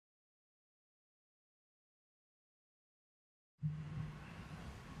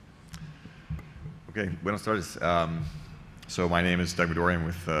Okay, buenas tardes. So my name is Doug Madory. I'm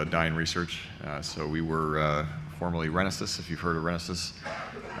with Dyn Research. So we were formerly Renesys, if you've heard of Renesys.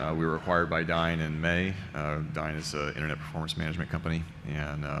 We were acquired by Dyn in May. Dyn is an internet performance management company,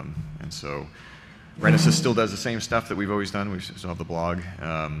 and so Renesys still does the same stuff that we've always done. We still have the blog.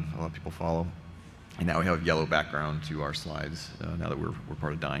 A lot of people follow, and now we have a yellow background to our slides now that we're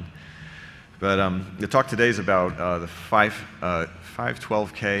part of Dyn. But the talk today is about the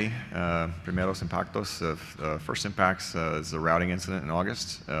 512K Primeros impactos. First impacts is the routing incident in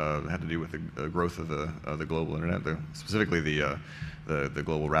August. It had to do with the growth of the global internet, specifically the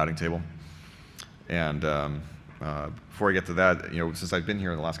global routing table. And before I get to that, since I've been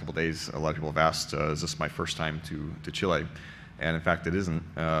here in the last couple of days, a lot of people have asked, is this my first time to Chile? And in fact, it isn't.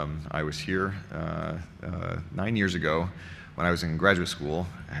 I was here 9 years ago. When I was in graduate school,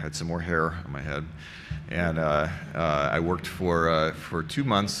 I had some more hair on my head, and I worked for 2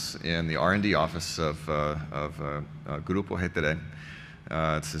 months in the R&D office of Grupo GTD.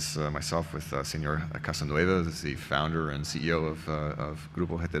 This is myself with Senor Casanueva, this is the founder and CEO of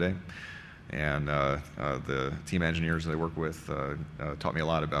Grupo GTD, and the team engineers that I work with taught me a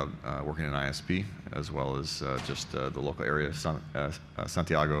lot about working in ISP, as well as just the local area,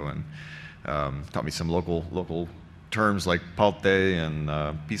 Santiago, and taught me some local terms like palte and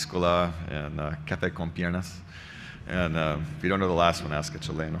piscola and café con piernas. And if you don't know the last one, ask a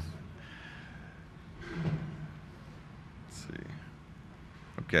Chileno. Let's see.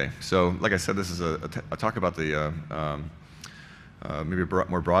 Okay, so like I said, this is a talk about the, maybe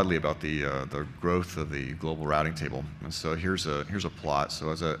more broadly about the growth of the global routing table. And so here's a plot. So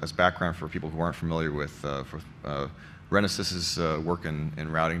as background for people who aren't familiar with Renesys' work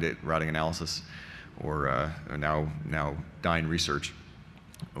in routing analysis, or now Dyn Research,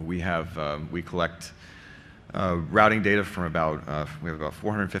 we collect routing data from we have about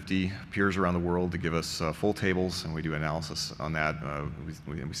 450 peers around the world to give us full tables, and we do analysis on that.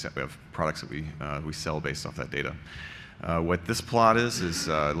 We have products that we sell based off that data. What this plot is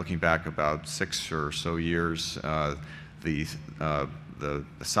looking back about 6 or so years, the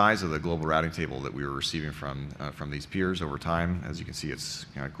size of the global routing table that we were receiving from these peers over time. As you can see, it's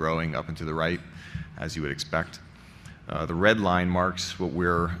kind of growing up and to the right, as you would expect. The red line marks what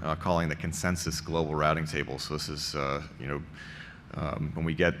we're calling the consensus global routing table. So this is, when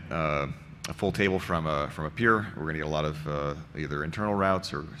we get a full table from a peer, we're going to get a lot of either internal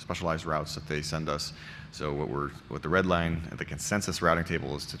routes or specialized routes that they send us. So what the red line, the consensus routing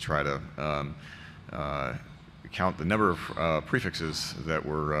table, is to try to count the number of prefixes that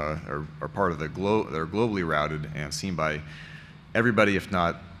are part of that are globally routed and seen by everybody, if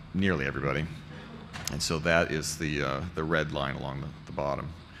not nearly everybody. And so that is the red line along the bottom.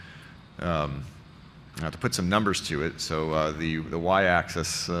 Now to put some numbers to it, so the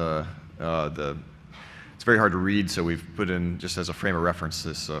y-axis, it's very hard to read, so we've put in, just as a frame of reference,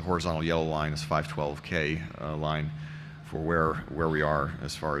 this horizontal yellow line, this 512K line, for where we are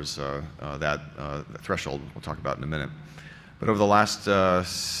as far as that threshold we'll talk about in a minute. But over the last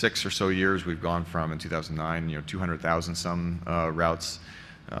 6 or so years, we've gone from, in 2009, 200,000 some routes,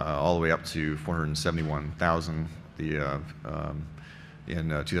 all the way up to 471,000 in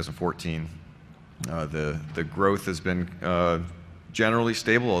 2014. The growth has been generally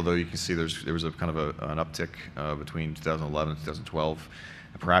stable, although you can see there was a kind of an uptick between 2011 and 2012.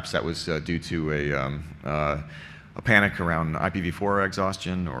 Perhaps that was due to a panic around IPv4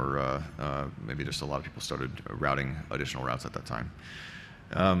 exhaustion, or maybe just a lot of people started routing additional routes at that time.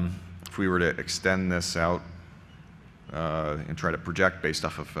 If we were to extend this out and try to project based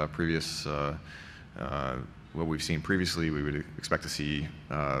off of previous, what we've seen previously, we would expect to see,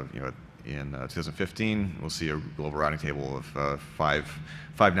 in 2015, we'll see a global routing table of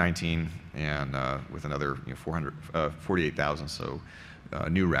 519, and with another 48,000 so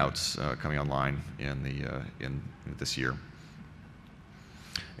new routes coming online in this year.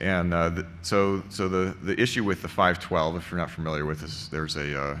 And so the issue with the 512, if you're not familiar with this, there's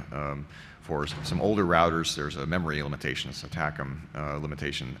for some older routers, there's a memory limitation, it's a TACM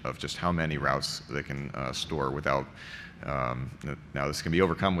limitation of just how many routes they can store without. Now this can be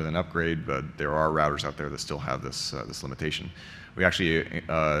overcome with an upgrade, but there are routers out there that still have this limitation. We actually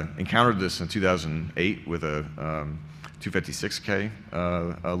encountered this in 2008 with a 256K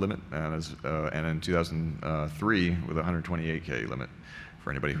limit, and in 2003 with a 128K limit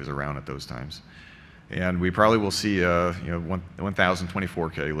for anybody who was around at those times. And we probably will see a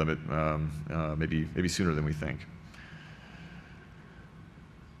 1024K limit maybe sooner than we think.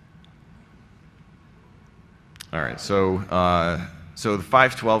 All right, so the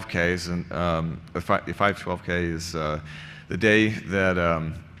 512K is the 512K is the day that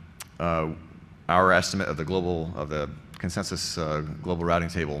our estimate of the consensus global routing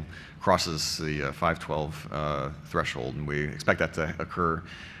table crosses the 512 threshold, and we expect that to occur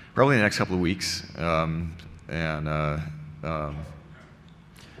probably in the next couple of weeks.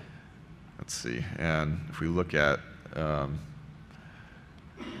 Let's see, and if we look at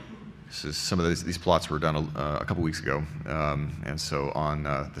some of these plots were done a couple weeks ago, and so on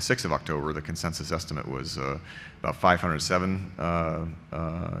the 6th of October, the consensus estimate was about 507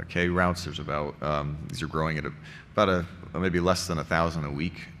 K routes. There's about these are growing at about maybe less than 1,000 a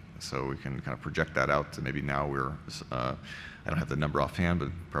week, so we can kind of project that out to maybe now we're I don't have the number offhand, but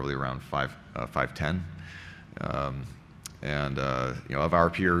probably around 510. And of our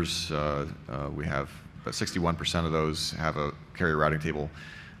peers, we have about 61% of those have a carrier routing table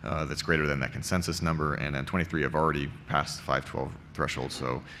that's greater than that consensus number, and then 23 have already passed the 512 threshold,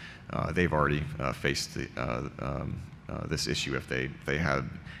 so they've already faced this issue if they had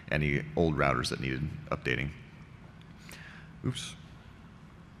any old routers that needed updating. Oops.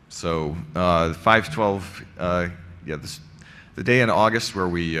 So 512, the day in August where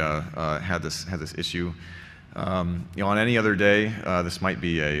we had this issue. On any other day, this might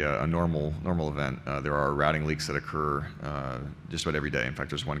be a normal event. There are routing leaks that occur just about every day. In fact,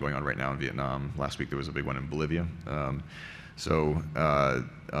 there's one going on right now in Vietnam. Last week there was a big one in Bolivia.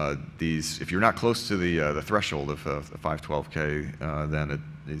 If you're not close to the threshold of 512K, then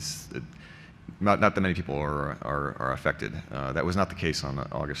not that many people are affected. That was not the case on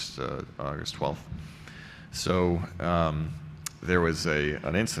August 12th. So there was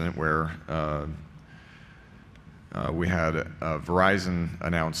an incident where we had Verizon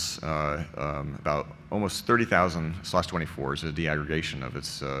announce about almost 30,000 /24s, a deaggregation of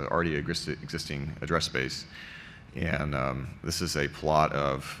its already existing address space. And this is a plot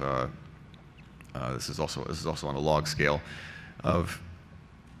of this is also on a log scale of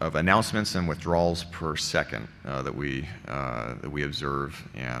announcements and withdrawals per second that we observe.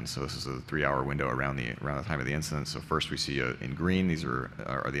 And so this is a 3-hour window around the time of the incident. So first we see in green, these are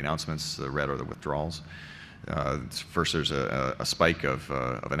the announcements. The red are the withdrawals. First, there's a spike of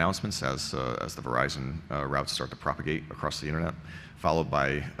announcements as the Verizon routes start to propagate across the internet, followed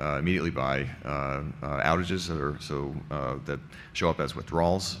by immediately by outages that show up as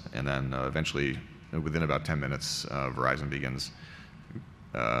withdrawals, and then eventually, within about 10 minutes, Verizon begins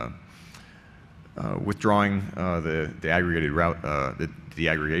withdrawing the aggregated route, the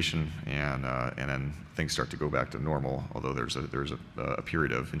aggregation, and then things start to go back to normal. Although there's a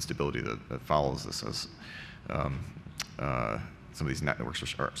period of instability that follows this as some of these networks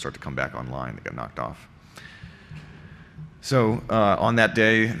start to come back online. They get knocked off. So on that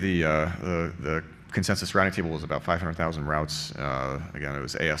day, the consensus routing table was about 500,000 routes. Again, it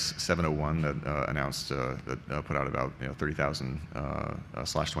was AS701 that announced that put out about 30,000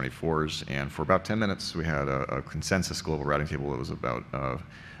 /24s, and for about 10 minutes we had a consensus global routing table that was about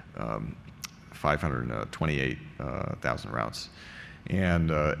 528,000 routes, and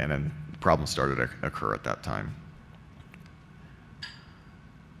then problems started to occur at that time.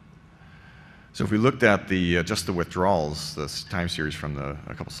 So if we looked at just the withdrawals, this time series from a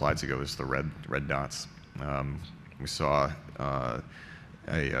couple slides ago is the red dots. We saw a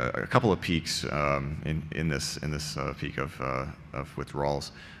couple of peaks in this peak of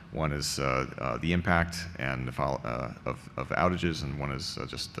withdrawals. One is the impact and of outages, and one is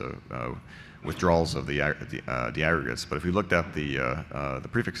just the withdrawals of the aggregates. But if we looked at the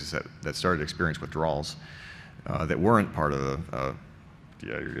prefixes that started to experience withdrawals that weren't part of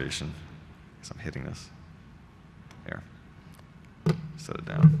the aggregation. I'm hitting this. There. Set it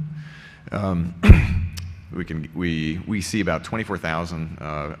down. We see about 24,000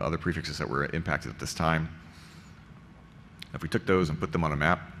 other prefixes that were impacted at this time. If we took those and put them on a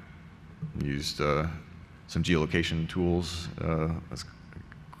map, used some geolocation tools, as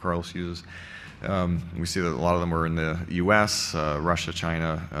Carlos uses, we see that a lot of them were in the U.S., Russia,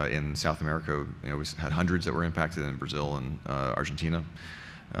 China, in South America. We had hundreds that were impacted in Brazil and Argentina.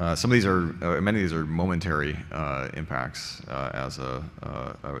 Many of these are momentary impacts as a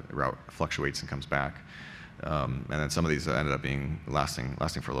route fluctuates and comes back, and then some of these ended up being lasting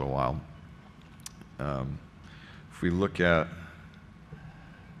for a little while. If we look at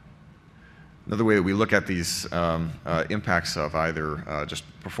another way that we look at these impacts of either just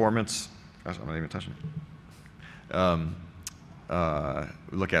performance, gosh, I'm not even touching it.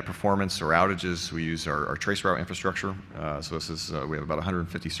 We look at performance or outages. We use our traceroute infrastructure. So this is we have about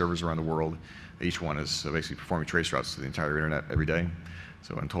 150 servers around the world. Each one is basically performing traceroutes to the entire internet every day.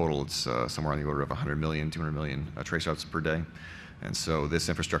 So in total, it's somewhere on the order of 100 million, 200 million traceroutes per day. And so this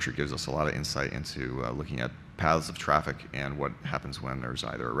infrastructure gives us a lot of insight into looking at paths of traffic and what happens when there's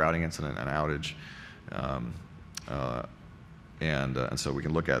either a routing incident, an outage, and so we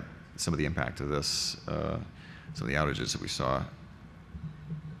can look at some of the impact of this, some of the outages that we saw.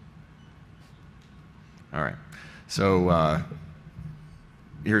 All right, so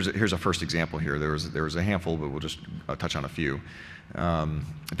here's a first example here. There was a handful, but we'll just touch on a few.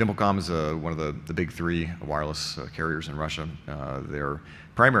 VimpelCom is one of the big three wireless carriers in Russia. Their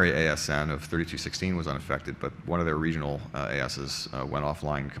primary ASN of 3216 was unaffected, but one of their regional ASs went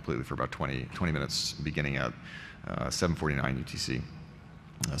offline completely for about 20 minutes, beginning at 7:49 UTC.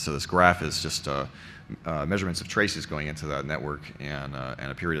 So this graph is just measurements of traces going into that network and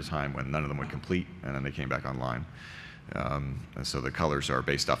a period of time when none of them would complete, and then they came back online. And so the colors are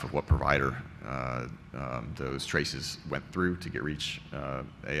based off of what provider those traces went through to reach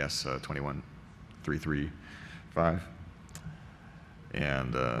AS 21335.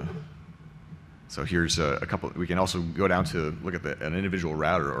 And so here's a couple. We can also go down to look at an individual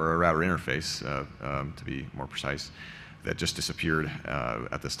router or a router interface, to be more precise, that just disappeared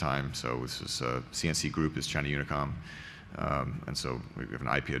at this time. So this is CNC Group is China Unicom. And so we have an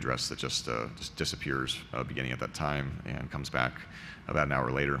IP address that just disappears beginning at that time and comes back about an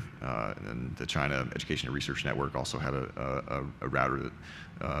hour later. And the China Education and Research Network also had a router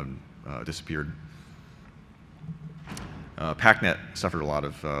that disappeared. PACnet suffered a lot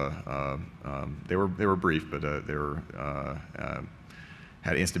of. They were brief, but they were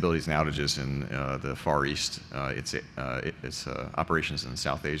had instabilities and outages in the Far East. Its operations in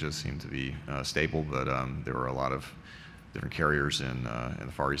South Asia seemed to be stable, but there were a lot of different carriers in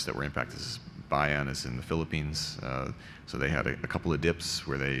the Far East that were impacted. Bayan is in the Philippines, so they had a couple of dips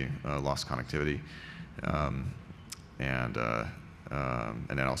where they lost connectivity, and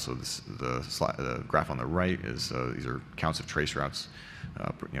then also the graph on the right is these are counts of trace routes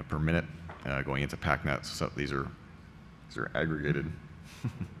per minute going into PACnet. So these are aggregated. I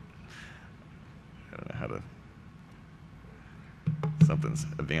don't know how to. Something's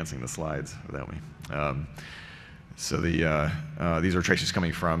advancing the slides without me. So these are traces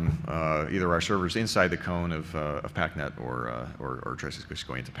coming from either our servers inside the cone of PACnet or traces just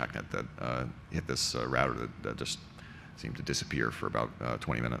going into PACnet that hit this router that just seemed to disappear for about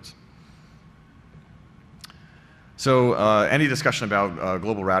 20 minutes. So any discussion about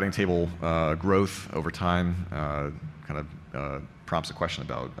global routing table growth over time kind of prompts a question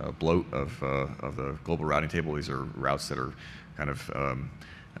about bloat of the global routing table. These are routes that are kind of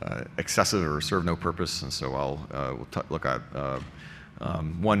excessive or serve no purpose, and so we'll look at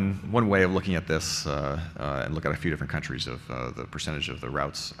one way of looking at this and look at a few different countries of the percentage of the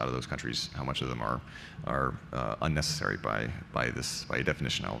routes out of those countries, how much of them are unnecessary by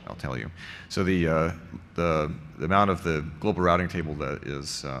definition. I'll tell you. So the amount of the global routing table that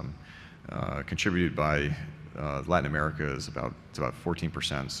is contributed by Latin America is about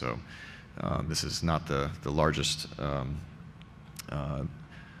 14%. So this is not the largest amount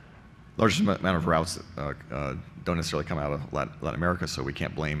of routes that don't necessarily come out of Latin America, so we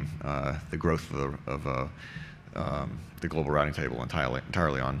can't blame the growth of the global routing table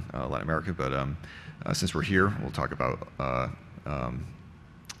entirely on Latin America. But since we're here, we'll talk about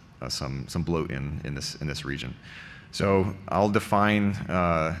some bloat in this region. So I'll define,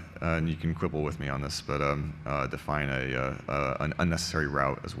 and you can quibble with me on this, but define an unnecessary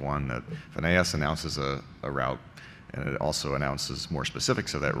route as one that if an AS announces a route, and it also announces more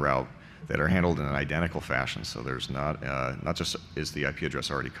specifics of that route that are handled in an identical fashion. So there's not just is the IP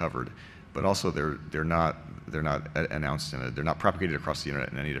address already covered, but also they're not announced they're not propagated across the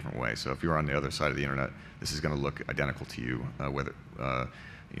internet in any different way. So if you're on the other side of the internet, this is going to look identical to you, whether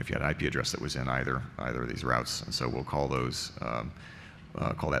if you had an IP address that was in either of these routes. And so we'll call those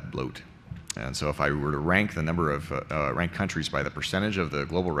call that bloat. And so if I were to rank the number of rank countries by the percentage of the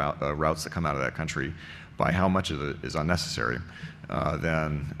global routes that come out of that country, by how much of it is unnecessary,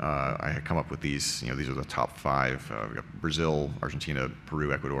 then I had come up with these. These are the top 5. We've got Brazil, Argentina,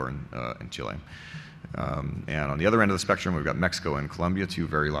 Peru, Ecuador, and Chile. And on the other end of the spectrum, we've got Mexico and Colombia, 2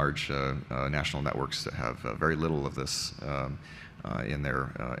 very large national networks that have very little of this in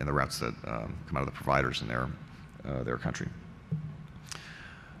the routes that come out of the providers in their country.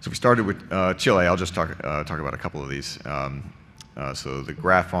 So we started with Chile. I'll just talk about a couple of these. So the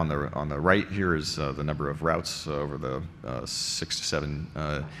graph on the right here is the number of routes over the 6 to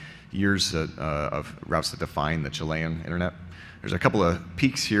 7 years of routes that define the Chilean internet. There's a couple of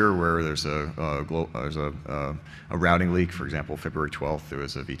peaks here where there's a routing leak. For example, February 12th, there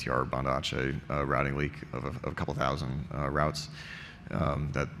was a VTR Banda Aceh routing leak of a couple thousand routes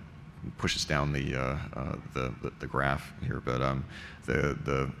that pushes down the graph here. But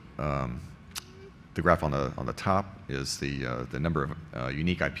the graph on the top is the number of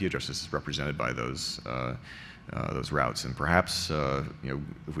unique IP addresses represented by those routes. And perhaps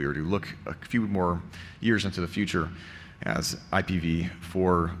if we were to look a few more years into the future, as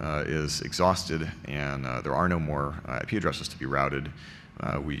IPv4 is exhausted and there are no more IP addresses to be routed,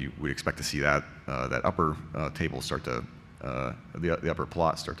 we would expect to see that upper table start to the upper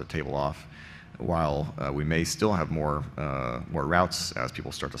plot start to table off, while we may still have more routes as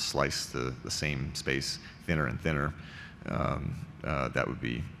people start to slice the same space thinner and thinner. That would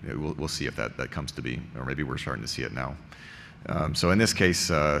be, we'll see if that comes to be, or maybe we're starting to see it now. So in this case,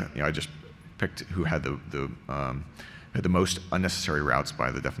 I just picked who had the most unnecessary routes by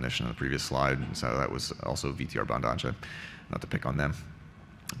the definition of the previous slide. So that was also VTR Bandanja, not to pick on them.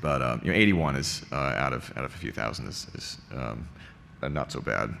 But 81 is out of a few thousand is not so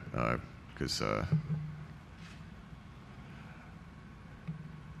bad, because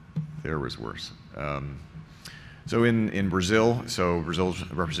there was worse. So in Brazil, Brazil's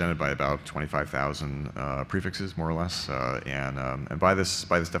represented by about 25,000 prefixes, more or less, and by this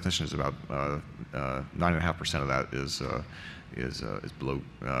definition, is about 9.5% of that is bloat.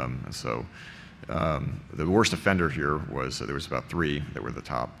 And so the worst offender here was there was about 3 that were at the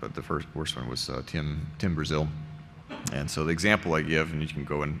top, but the worst one was Tim Brazil. And so the example I give, and you can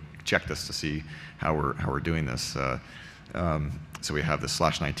go and check this to see how we're doing this. So we have the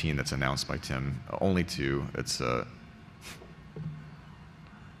 /19 that's announced by Tim only to its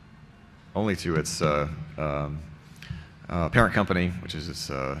parent company, which is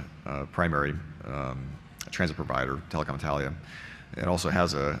its primary transit provider, Telecom Italia. It also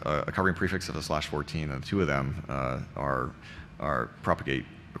has a covering prefix of the /14, and 2 of them are propagate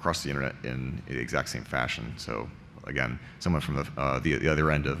across the internet in the exact same fashion. So again, someone from the other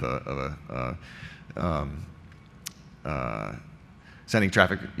end of sending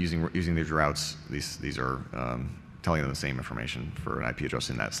traffic using these routes. These are telling them the same information for an IP address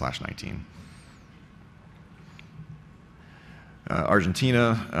in that /19.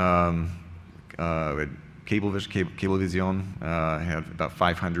 Argentina, Cablevision had about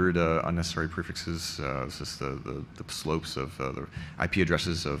 500 unnecessary prefixes. This is the slopes of the IP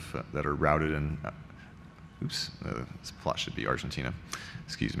addresses that are routed in. Oops, this plot should be Argentina.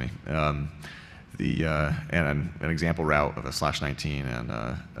 Excuse me. And an example route of a /19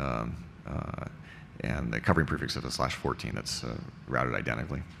 and the covering prefix of a /14 that's routed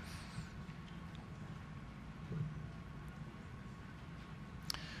identically.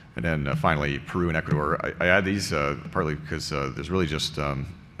 And then finally, Peru and Ecuador. I add these partly because there's really just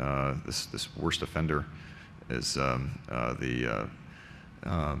this worst offender is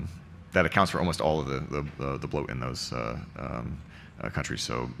that accounts for almost all of the bloat in those countries.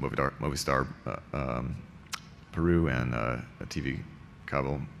 So Movistar, Peru, and TV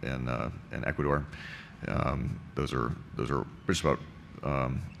Cable in Ecuador. Those are just about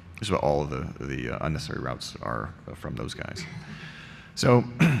all of the unnecessary routes are from those guys. So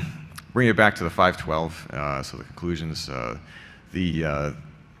bringing it back to the 512, so the conclusions, the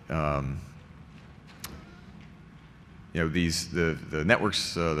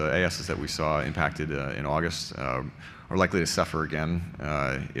networks, the ASs that we saw impacted in August are likely to suffer again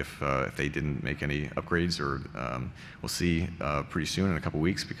if they didn't make any upgrades, or we'll see pretty soon in a couple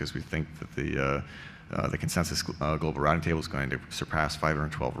weeks, because we think that the consensus global routing table is going to surpass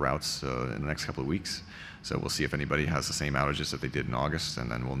 512 routes in the next couple of weeks. So we'll see if anybody has the same outages that they did in August,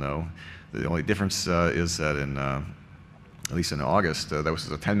 and then we'll know. The only difference is that at least in August, that was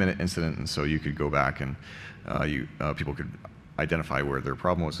a 10-minute incident, and so you could go back and people could identify where their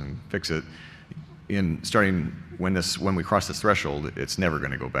problem was and fix it. Starting when we cross this threshold, it's never going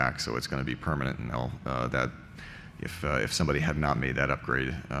to go back, so it's going to be permanent. And that if somebody had not made that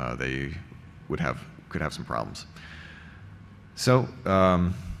upgrade, they could have some problems. So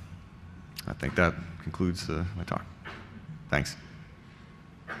I think that concludes my talk. Thanks.